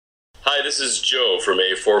this is Joe from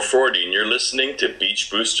A440, and you're listening to Beach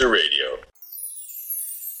Booster Radio.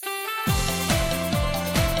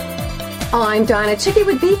 I'm Dianna Chycki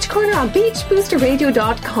with Beach Corner on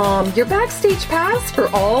beachboosterradio.com, your backstage pass for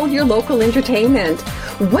all your local entertainment.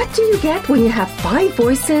 What do you get when you have 5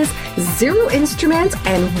 voices, 0 instruments,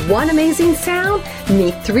 and 1 amazing sound?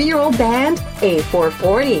 Meet 3-year-old band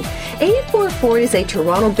A440. A440 is a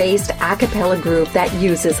Toronto-based Acappella group that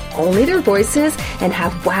uses only their voices and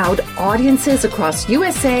have wowed audiences across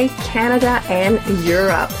USA, Canada, and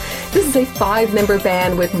Europe. This is a 5-member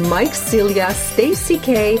band with Mike Celia, Stacey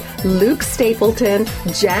Kay, Luke Stapleton,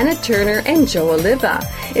 Janet Turner, and Joe Oliva.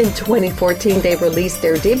 In 2014, they released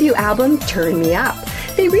their debut album, Turn Me Up.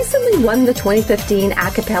 They recently won the 2015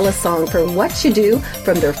 Acappella song for Whacha Do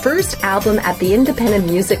from their first album at the Independent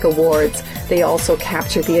Music Awards. They also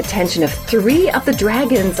captured the attention of 3 of the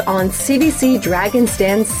Dragons on CBC Dragon's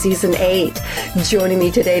Den Season 8. Joining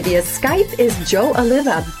me today via Skype is Joe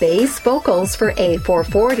Oliva, bass vocals for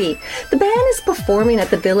A440. The band is performing at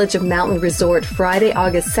the Village of Mountain Resort Friday,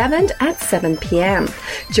 August 7th at 7 p.m.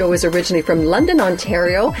 Joe is originally from London,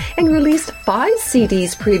 Ontario, and released 5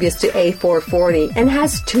 CDs previous to A440 and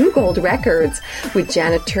has 2 gold records. With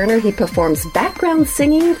Janet Turner, he performs background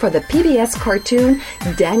singing for the PBS cartoon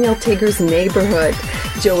Daniel Tiger's Neighborhood.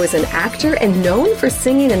 Joe is an actor and known for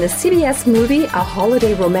singing in the CBS movie A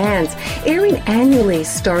Holiday Romance, airing annually,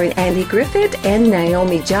 starring Andy Griffith and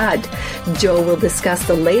Naomi Judd. Joe will discuss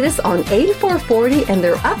the latest on A440 and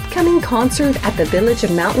their upcoming concert at the Village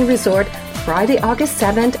of Mountain Resort Friday, August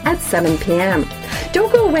 7th at 7 p.m.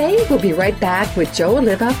 Don't go away. We'll be right back with Joe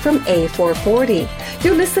Oliva from A440.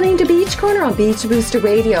 You're listening to Beach Corner on Beach Booster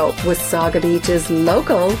Radio with Saga Beach's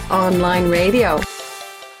local online radio.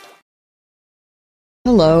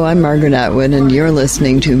 Hello, I'm Margaret Atwood, and you're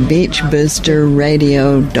listening to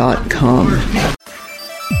beachboosterradio.com.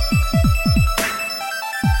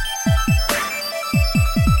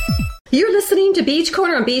 You're listening to Beach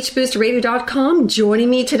Corner on beachboosterradio.com. Joining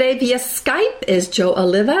me today via Skype is Joe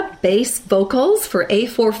Oliva, bass vocals for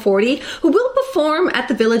A440, who will perform at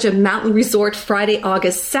the Village of Mountain Resort Friday,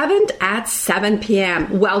 August 7th at 7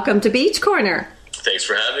 p.m. Welcome to Beach Corner. Thanks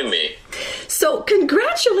for having me. So,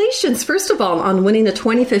 congratulations, first of all, on winning the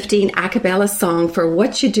 2015 Acappella song for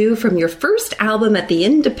Whacha Do from your first album at the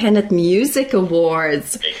Independent Music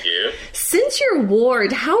Awards. Thank you. Since your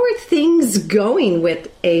award, how are things going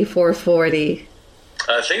with A440?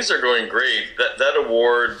 Things are going great. That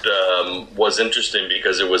award was interesting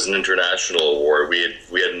because it was an international award. We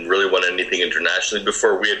hadn't really won anything internationally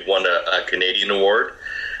before. We had won a Canadian award,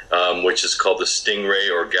 which is called the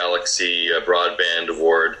Stingray or Galaxy Broadband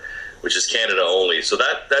Award, which is Canada only. So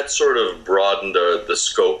that sort of broadened the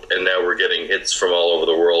scope, and now we're getting hits from all over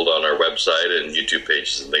the world on our website and YouTube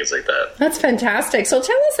pages and things like that. That's fantastic. So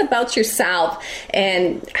tell us about yourself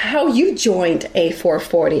and how you joined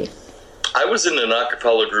A440. I was in an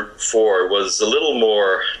acapella group before. It was a little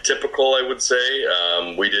more typical, I would say.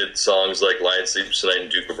 We did songs like Lion Sleeps Tonight and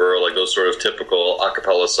Duke of Earl, like those sort of typical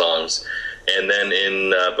acapella songs. And then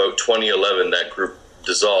in about 2011, that group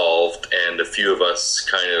dissolved, and a few of us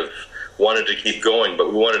kind of wanted to keep going,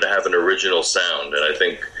 but we wanted to have an original sound. And I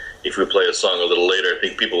think if we play a song a little later, I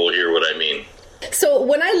think people will hear what I mean. So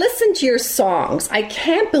when I listen to your songs, I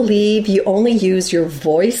can't believe you only use your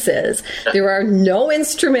voices. There are no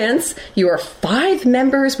instruments. You are 5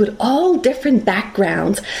 members with all different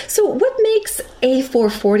backgrounds. So what makes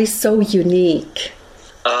A440 so unique?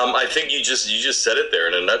 I think you just said it there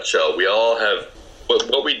in a nutshell. We all have,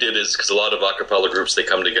 what we did is, because a lot of a cappella groups, they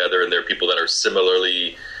come together and they're people that are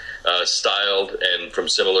similarly styled and from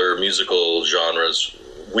similar musical genres.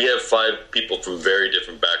 We have 5 people from very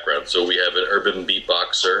different backgrounds. So we have an urban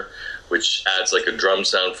beatboxer, which adds like a drum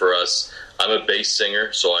sound for us. I'm a bass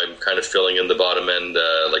singer, so I'm kind of filling in the bottom end,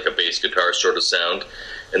 like a bass guitar sort of sound.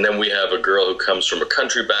 And then we have a girl who comes from a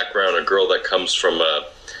country background, a girl that comes from a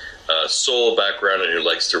soul background and who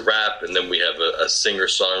likes to rap, and then we have a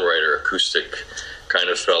singer-songwriter, acoustic kind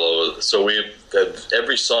of fellow. So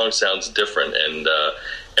every song sounds different, and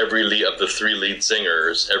every lead of the 3 lead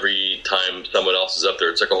singers, every time someone else is up there,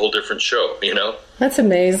 it's like a whole different show, you know? That's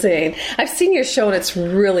amazing. I've seen your show, and it's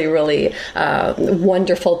really, really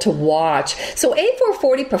wonderful to watch. So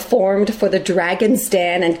A440 performed for the Dragon's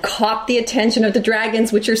Den and caught the attention of the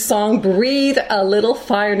Dragons with your song, Breathe a Little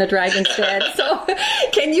Fire in the Dragon's Den. So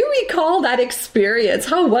can you recall that experience?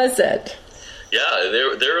 How was it? Yeah,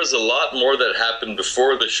 there was a lot more that happened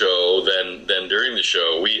before the show than during the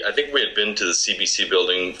show. I think we had been to the CBC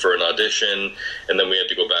building for an audition, and then we had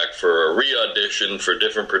to go back for a re-audition for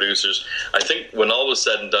different producers. I think when all was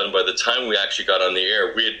said and done, by the time we actually got on the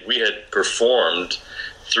air, we had performed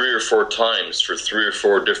 3 or 4 times for 3 or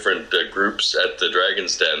 4 different groups at the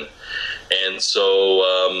Dragon's Den. And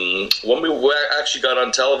so when we actually got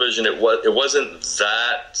on television, it wasn't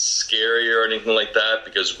that scary or anything like that,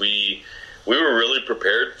 because we were really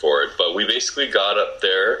prepared for it. But we basically got up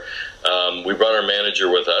there. We brought our manager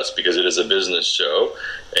with us because it is a business show,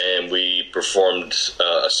 and we performed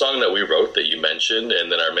a song that we wrote that you mentioned, and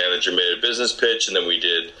then our manager made a business pitch, and then we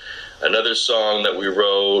did another song that we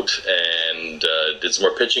wrote and did some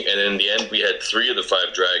more pitching, and in the end we had 3 of the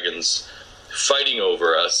 5 dragons fighting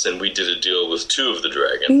over us, and we did a deal with 2 of the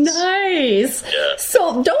dragons. Nice. Yeah.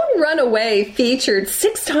 So Don't Run Away featured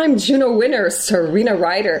 6-time Juno winner Serena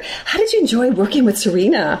Ryder. How did you enjoy working with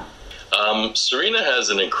Serena? Serena has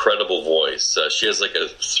an incredible voice. She has like a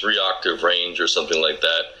 3-octave range or something like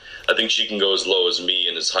that. I think she can go as low as me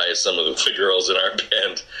and as high as some of the girls in our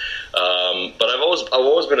band. But I've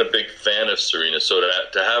always been a big fan of Serena, so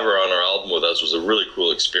to have her on our album with us was a really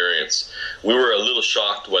cool experience. We were a little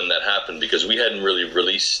shocked when that happened because we hadn't really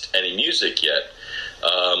released any music yet.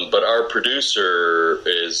 But our producer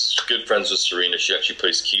is good friends with Serena. She actually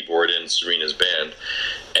plays keyboard in Serena's band.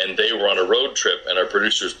 And they were on a road trip, and our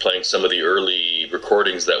producer was playing some of the early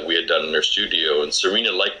recordings that we had done in their studio. And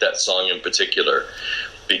Serena liked that song in particular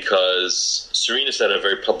because Serena's had a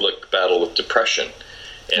very public battle with depression.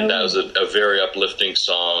 And that was a very uplifting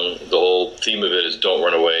song. The whole theme of it is don't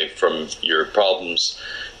run away from your problems.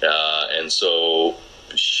 And so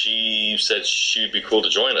she said she'd be cool to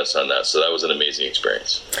join us on that. So that was an amazing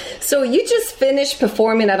experience. So you just finished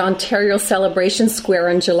performing at Ontario Celebration Square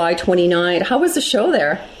on July 29th. How was the show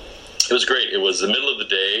there? It was great. It was the middle of the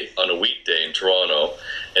day on a weekday in Toronto,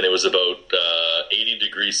 and it was about 80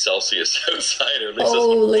 degrees Celsius outside, or at least I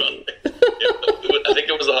think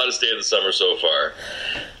it was the hottest day of the summer so far.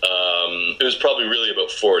 It was probably really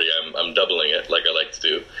about 40. I'm doubling it, like I like to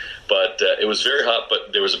do. But it was very hot,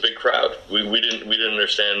 but there was a big crowd. We didn't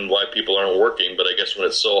understand why people aren't working, but I guess when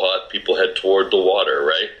it's so hot, people head toward the water,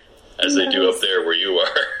 right? As they do up there where you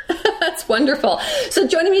are. That's wonderful. So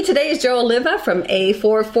joining me today is Joe Oliva from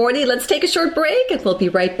A440. Let's take a short break and we'll be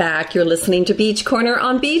right back. You're listening to Beach Corner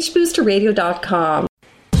on beachboosterradio.com.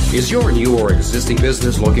 Is your new or existing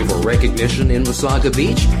business looking for recognition in Wasaga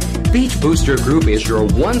Beach? Beach Booster Group is your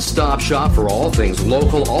one-stop shop for all things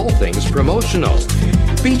local, all things promotional.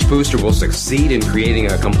 Beach Booster will succeed in creating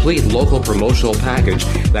a complete local promotional package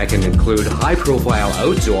that can include high-profile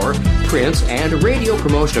outdoor, print, and radio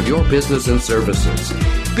promotion of your business and services.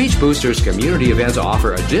 Beach Booster's community events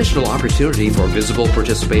offer additional opportunity for visible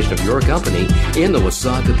participation of your company in the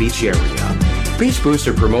Wasaga Beach area. Beach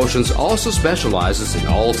Booster Promotions also specializes in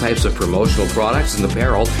all types of promotional products and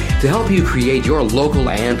apparel to help you create your local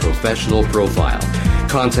and professional profile.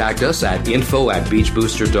 Contact us at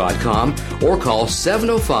info@beachbooster.com or call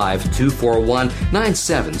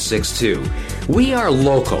 705-241-9762. We are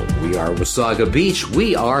local. We are Wasaga Beach.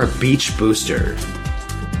 We are Beach Booster.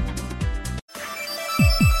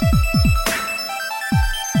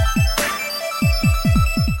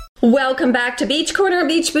 Welcome back to Beach Corner on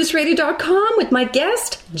beachboosterradio.com with my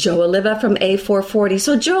guest, Joe Oliva from A440.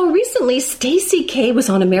 So, Joe, recently Stacey Kay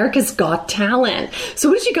was on America's Got Talent. So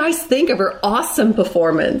what did you guys think of her awesome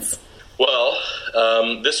performance? Well,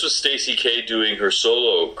 this was Stacey Kay doing her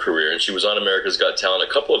solo career, and she was on America's Got Talent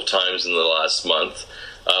a couple of times in the last month.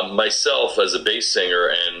 Myself as a bass singer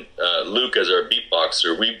and Luke as our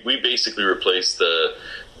beatboxer, we basically replaced the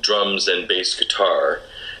drums and bass guitar.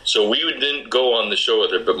 So we didn't go on the show with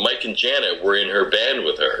her, but Mike and Janet were in her band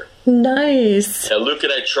with her. Nice. Now, Luke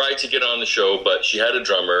and I tried to get on the show, but she had a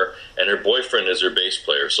drummer, and her boyfriend is her bass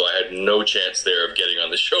player, so I had no chance there of getting on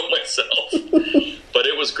the show myself. But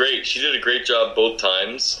it was great. She did a great job both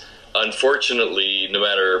times. Unfortunately, no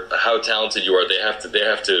matter how talented you are, they have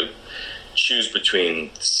to choose between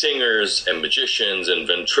singers and magicians and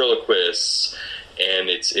ventriloquists. And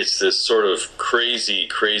it's this sort of crazy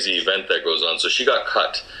event that goes on. So she got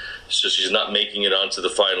cut. So she's not making it onto the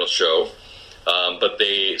final show. But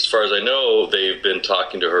they, as far as I know, they've been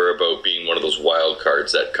talking to her about being one of those wild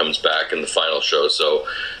cards that comes back in the final show. So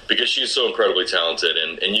because she's so incredibly talented,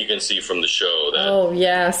 and you can see from the show that... Oh,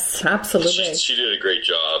 yes, absolutely. She did a great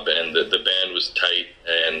job, and the band was tight,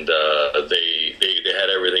 and they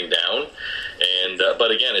had everything down. And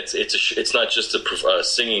but again, it's not just a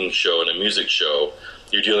singing show and a music show.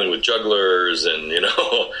 You're dealing with jugglers, and I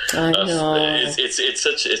know. It's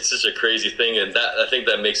such a crazy thing, and I think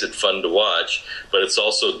that makes it fun to watch. But it's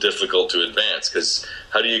also difficult to advance because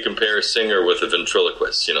how do you compare a singer with a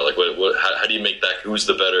ventriloquist? How do you make that? Who's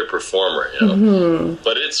the better performer? Mm-hmm.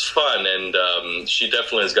 But it's fun, and she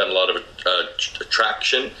definitely has gotten a lot of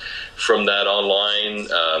traction from that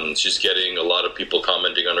online. She's getting a lot of people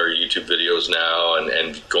commenting on her YouTube videos now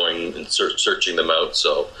and going and searching them out.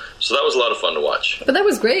 So that was a lot of fun to watch. But that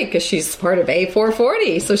was great because she's part of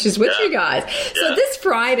A440, so she's with you guys. So this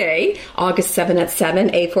Friday, August 7 at 7,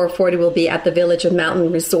 A440 will be at the Village of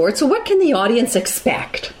Mountain Resort. So what can the audience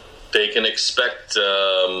expect? They can expect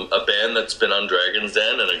a band that's been on Dragon's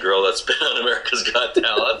Den and a girl that's been on America's Got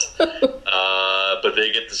Talent. But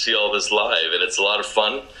they get to see all this live, and it's a lot of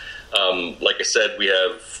fun. Like I said, we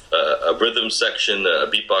have a rhythm section, a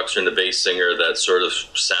beatboxer and a bass singer that sort of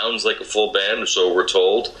sounds like a full band, so we're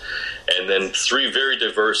told. And then 3 very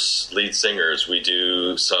diverse lead singers. We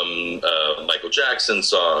do some Michael Jackson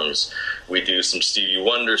songs. We do some Stevie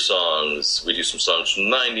Wonder songs. We do some songs from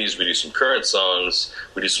the 90s. We do some current songs.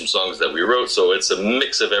 We do some songs that we wrote. So it's a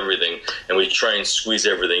mix of everything. And we try and squeeze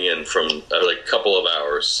everything in from like a couple of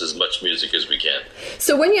hours, as much music as we can.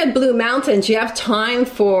 So when you're at Blue Mountain, do you have time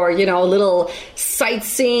for, a little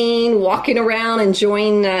sightseeing, walking around,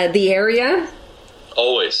 enjoying the area?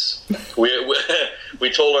 Always. We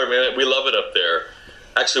told our man we love it up there.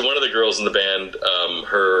 Actually, one of the girls in the band,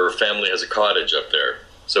 her family has a cottage up there.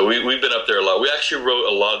 So we've been up there a lot. We actually wrote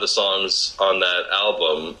a lot of the songs on that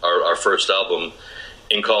album, our first album,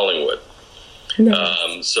 in Collingwood.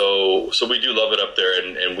 Nice. So we do love it up there,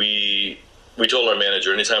 and we told our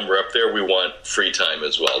manager anytime we're up there, we want free time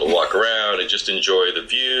as well to walk around and just enjoy the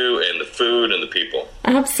view and the food and the people.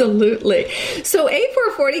 Absolutely. So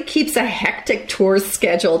A440 keeps a hectic tour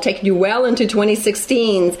schedule, taking you well into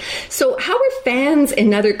 2016. So how are fans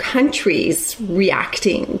in other countries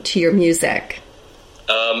reacting to your music?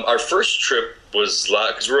 Our first trip was,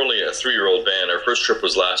 because we're only a 3-year-old band, our first trip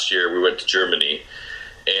was last year. We went to Germany,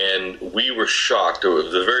 and we were shocked.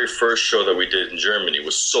 The very first show that we did in Germany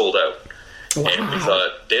was sold out. Wow. And we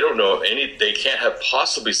thought, they can't have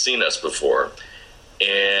possibly seen us before.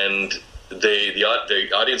 And the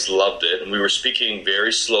audience loved it, and we were speaking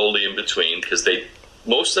very slowly in between because they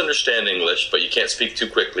most understand English, but you can't speak too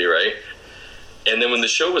quickly, right? And then when the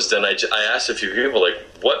show was done, I asked a few people,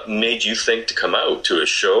 what made you think to come out to a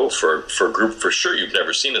show for a group for sure you've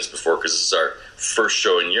never seen us before, because this is our first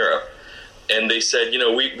show in Europe. And they said,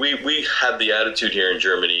 we had the attitude here in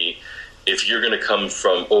Germany, if you're going to come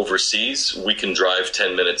from overseas, we can drive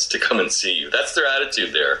 10 minutes to come and see you. That's their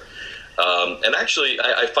attitude there. And actually,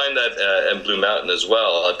 I find that in Blue Mountain as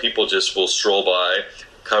well. People just will stroll by,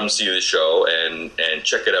 come see the show, and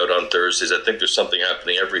check it out on Thursdays. I think there's something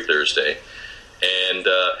happening every Thursday. And,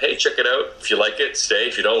 hey, check it out. If you like it, stay.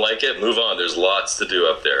 If you don't like it, move on. There's lots to do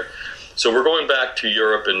up there. So we're going back to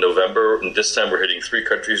Europe in November, and this time we're hitting 3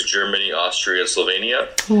 countries, Germany, Austria, and Slovenia.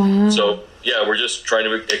 Wow. So, yeah, we're just trying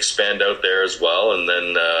to expand out there as well, and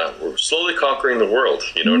then we're slowly conquering the world,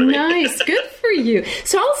 you know what I mean? Nice, good for you.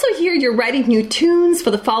 So I also hear you're writing new tunes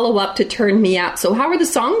for the follow-up to Turn Me Up. So how are the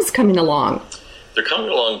songs coming along? They're coming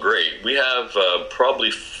along great. We have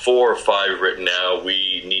probably 4 or 5 written now.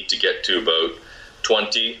 We need to get to about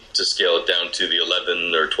 20 to scale it down to the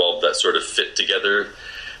 11 or 12 that sort of fit together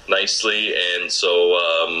nicely. And so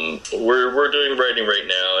we're doing writing right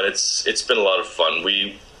now, and it's been a lot of fun.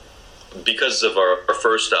 Because of our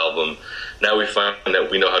first album, now we find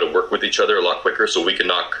that we know how to work with each other a lot quicker, so we can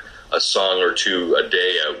knock a song or 2 a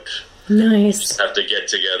day out. Nice. Just have to get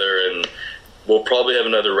together, and we'll probably have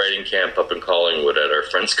another writing camp up in Collingwood at our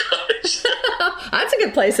friend's cottage. That's a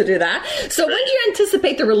good place to do that. So when do you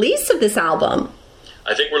anticipate the release of this album?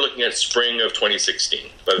 I think we're looking at spring of 2016.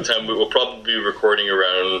 By the time we will probably be recording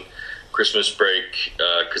around Christmas break,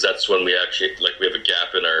 because that's when we actually, we have a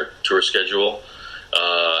gap in our tour schedule.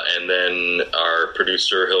 And then our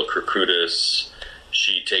producer, Hill Kirkudis,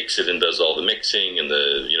 she takes it and does all the mixing and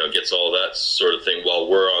gets all that sort of thing while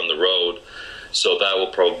we're on the road. So that will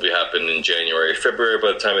probably happen in January, February.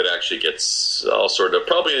 By the time it actually gets all sort of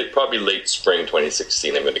probably late spring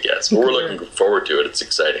 2016, I'm going to guess. But we're looking forward to it. It's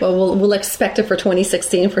exciting. Well, we'll expect it for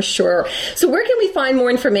 2016 for sure. So where can we find more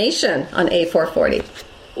information on A440?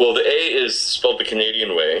 Well, the A is spelled the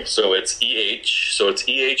Canadian way, so it's EH. So it's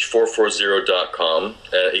eh440.com.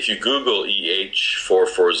 If you Google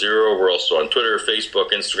EH440, we're also on Twitter,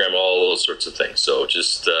 Facebook, Instagram, all those sorts of things. So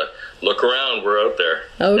just look around. We're out there.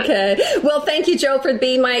 Okay. Well, thank you, Joe, for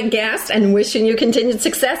being my guest, and wishing you continued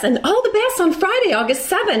success and all the best on Friday, August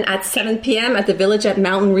 7 at 7 p.m. at the Village at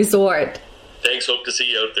Mountain Resort. Thanks. Hope to see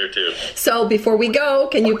you out there, too. So before we go,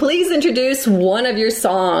 can you please introduce one of your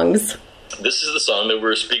songs? This is the song that we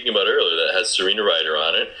were speaking about earlier that has Serena Ryder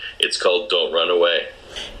on it. It's called Don't Run Away.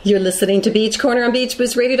 You're listening to Beach Corner on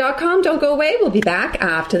beachboostradio.com. Don't go away. We'll be back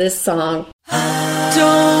after this song.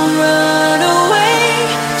 Don't run away.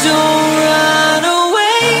 Don't run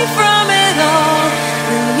away from it all.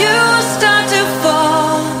 When you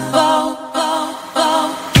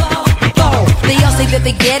say that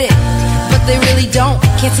they get it, but they really don't.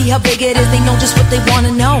 Can't see how big it is, they know just what they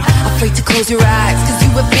wanna know. Afraid to close your eyes, cause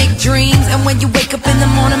you have big dreams, and when you wake up in the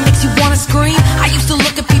morning makes you wanna scream. I used to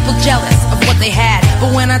look at people jealous of what they had,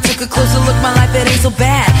 but when I took a closer look, my life, it ain't so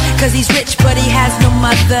bad. Cause he's rich, but he has no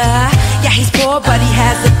mother. Yeah, he's poor, but he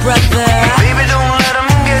has a brother. Baby, don't let him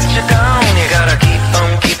get you down. You gotta keep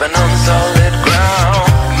on keeping on solid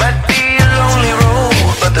ground. Might be a lonely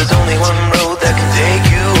road, but there's only one road that can take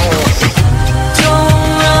you home. Don't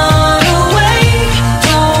run away,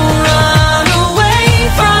 don't run away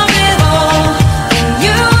from it all. When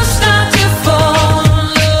you start to fall in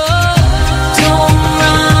love, don't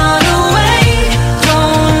run away,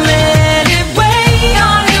 don't let it weigh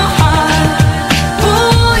on your heart,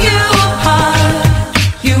 pull you apart.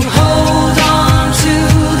 You hold on to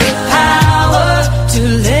the power to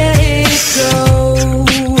let it go.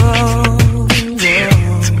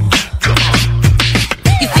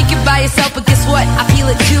 You think you're by yourself, but guess what? I feel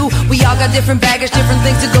it too. We all got different baggage, different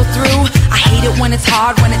things to go through. I hate it when it's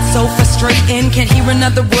hard, when it's so frustrating. Can't hear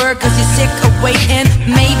another word cause you're sick of waiting.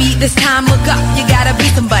 Maybe this time look up, you gotta be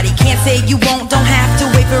somebody. Can't say you won't, don't have to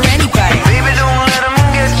wait for anybody. Baby, don't let him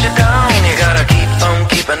get you down. You gotta keep on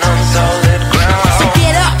keeping on solid ground. So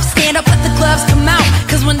get up, stand up, let the gloves come out,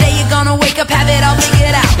 cause one day you're gonna wake up, have it all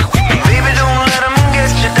figured out. Baby, don't let him get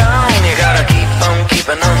you down. You gotta keep on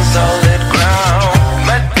keeping on solid ground.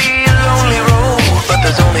 Might be a lonely road, but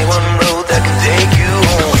there's only one road that can take you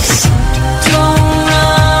home. Don't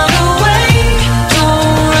run away,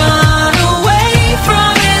 don't run away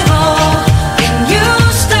from it all. When you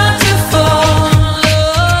start to fall in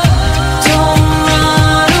love, don't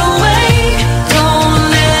run away,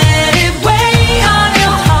 don't let it weigh on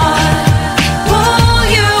your heart, pull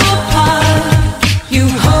you apart. You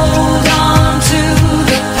hold on to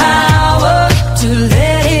the power to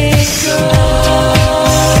let it go.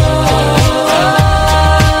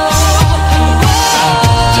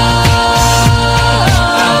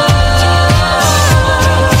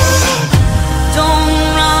 Don't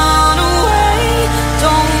run away,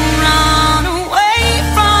 don't run away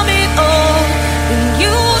from it all. When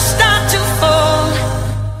you start to fall,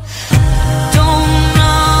 don't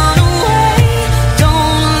run away,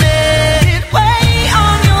 don't let it weigh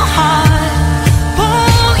on your heart,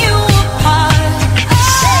 pull you apart.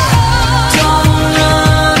 Don't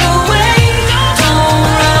run away, don't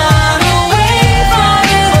run away from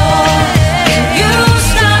it all. When you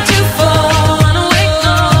start to fall, run away,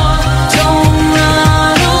 no. Don't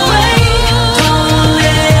run away, don't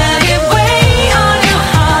let it weigh on your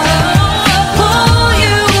heart, pull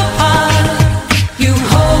you apart. You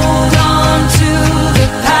hold on to the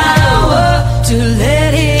power to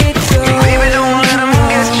let it go. Baby, don't let him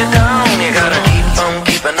get you down. You gotta keep on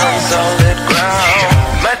keeping on solid ground.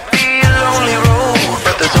 Might be a lonely road,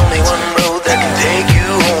 but there's only one road that can take you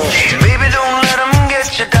home. Baby, don't let him get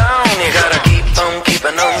you down. You gotta keep on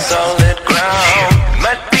keeping on solid ground.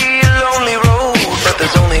 Might be a lonely road, but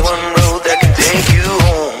there's only one road that can take you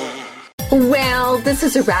home. Well, this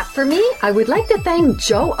is a wrap for me. I would like to thank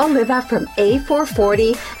Joe Oliva from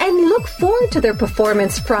A440 and look forward to their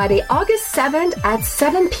performance Friday, August 7th at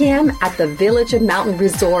 7 p.m. at the Village and Mountain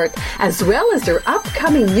Resort, as well as their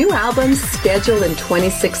upcoming new album scheduled in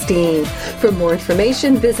 2016. For more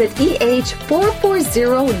information, visit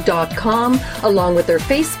eh440.com along with their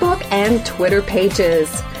Facebook and Twitter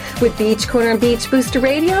pages. With Beach Corner on Beach Booster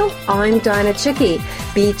Radio, I'm Dianna Chycki.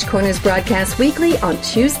 Beach Corner is broadcast weekly on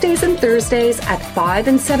Tuesdays and Thursdays at 5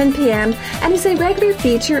 and 7 p.m. and is a regular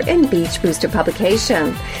feature in Beach Booster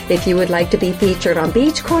publication. If you would like to be featured on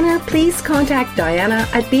Beach Corner, please contact Dianna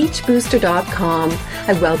at beachbooster.com.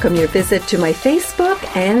 I welcome your visit to my Facebook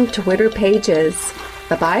and Twitter pages.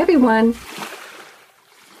 Bye-bye, everyone.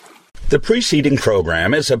 The preceding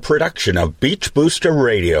program is a production of Beach Booster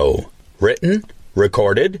Radio. Written,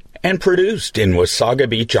 recorded, and produced in Wasaga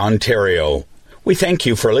Beach, Ontario. We thank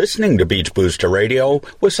you for listening to Beach Booster Radio,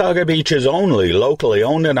 Wasaga Beach's only locally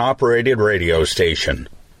owned and operated radio station.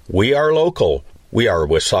 We are local. We are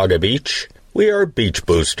Wasaga Beach. We are Beach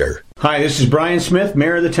Booster. Hi, this is Brian Smith,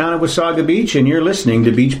 Mayor of the town of Wasaga Beach, and you're listening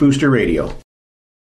to Beach Booster Radio.